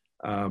out,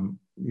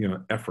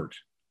 effort.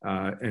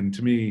 And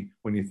to me,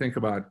 when you think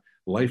about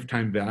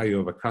lifetime value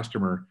of a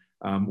customer,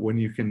 when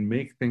you can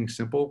make things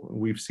simple,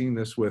 we've seen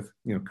this with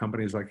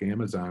companies like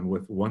Amazon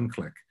with one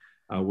click.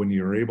 When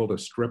you're able to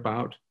strip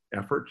out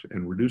effort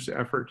and reduce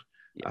effort,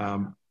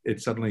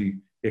 it suddenly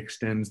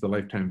extends the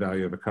lifetime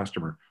value of a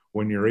customer.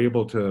 When you're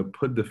able to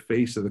put the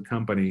face of the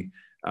company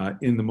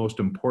in the most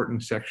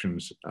important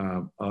sections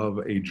of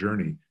a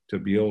journey, to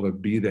be able to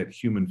be that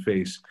human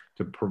face,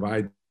 to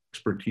provide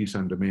expertise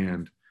on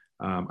demand,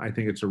 I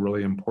think it's a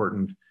really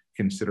important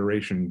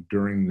consideration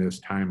during this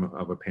time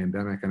of a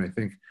pandemic. And I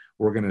think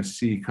we're going to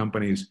see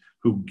companies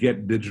who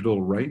get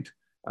digital right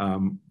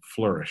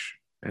flourish,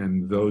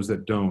 and those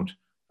that don't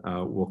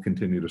will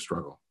continue to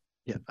struggle.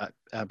 Yeah,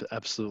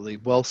 absolutely.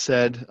 Well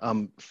said.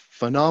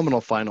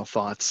 Phenomenal final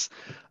thoughts.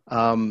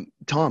 Tom,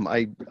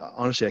 I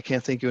honestly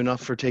can't thank you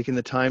enough for taking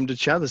the time to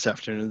chat this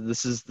afternoon.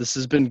 This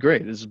has been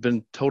great. This has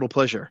been total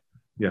pleasure.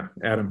 Yeah,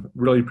 Adam,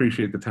 really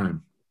appreciate the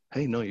time.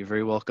 Hey, no, you're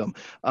very welcome.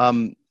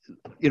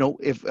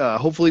 If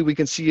hopefully we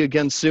can see you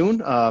again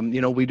soon.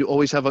 We do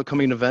always have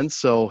upcoming events.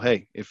 So,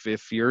 hey,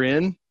 if you're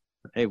in,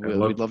 hey, we'd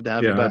love to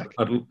have you back.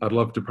 I'd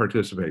love to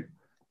participate.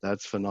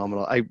 That's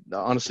phenomenal. I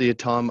honestly,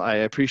 Tom, I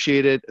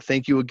appreciate it.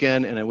 Thank you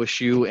again. And I wish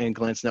you and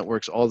Glance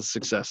Networks all the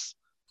success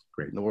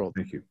in the world.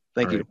 Thank you.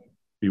 Thank you.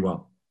 Be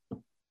well.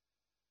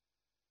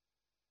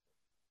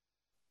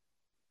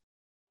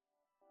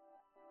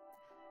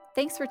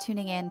 Thanks for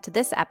tuning in to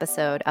this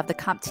episode of the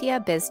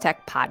CompTIA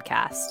BizTech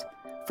podcast.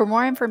 For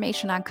more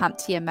information on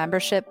CompTIA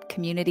membership,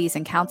 communities,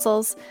 and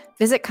councils,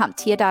 visit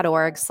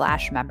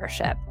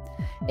CompTIA.org/membership.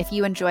 If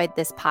you enjoyed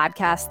this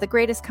podcast, the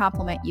greatest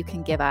compliment you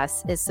can give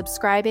us is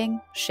subscribing,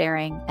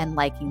 sharing, and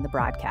liking the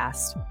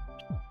broadcast.